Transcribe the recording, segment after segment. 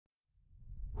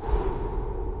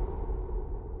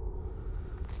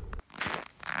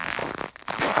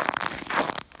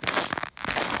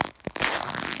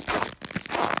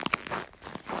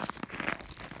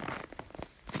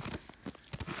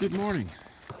Good morning.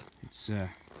 It's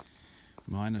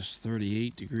minus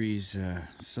 38 degrees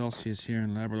Celsius here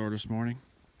in Labrador this morning.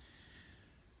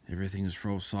 Everything is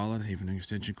froze solid. Even the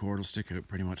extension cord will stick out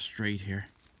pretty much straight here.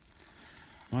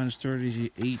 Minus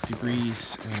 38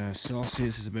 degrees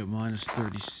Celsius is about minus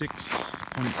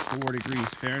 36.4 degrees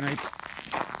Fahrenheit.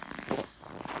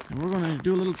 And we're going to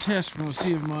do a little test. We're going to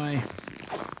see if my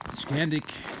SKANDIC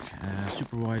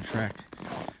super wide track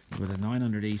with a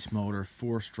 900 ace motor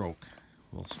 4-stroke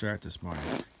will start this morning.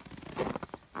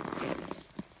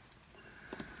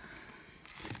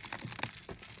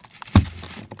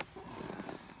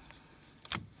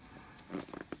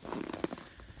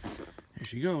 Here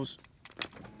she goes.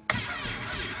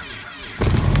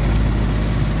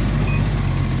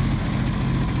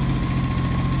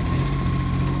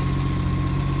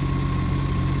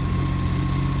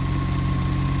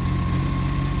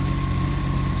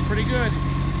 It's pretty good.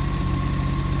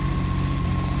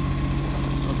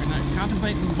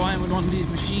 Contemplating buying one of these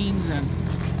machines and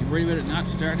you're worried about it not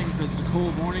starting because of the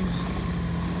cold mornings.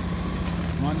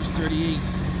 Minus 38.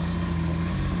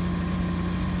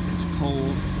 It's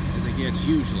cold as it gets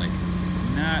usually.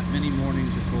 Not many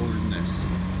mornings are colder than this.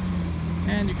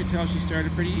 And you can tell she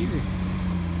started pretty easy.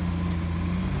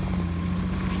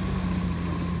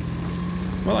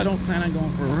 Well, I don't plan on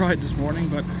going for a ride this morning,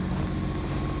 but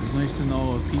it's nice to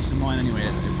know a peace of mind anyway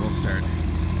that it will start.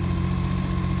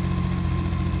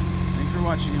 For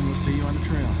watching, and we'll see you on the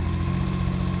trail.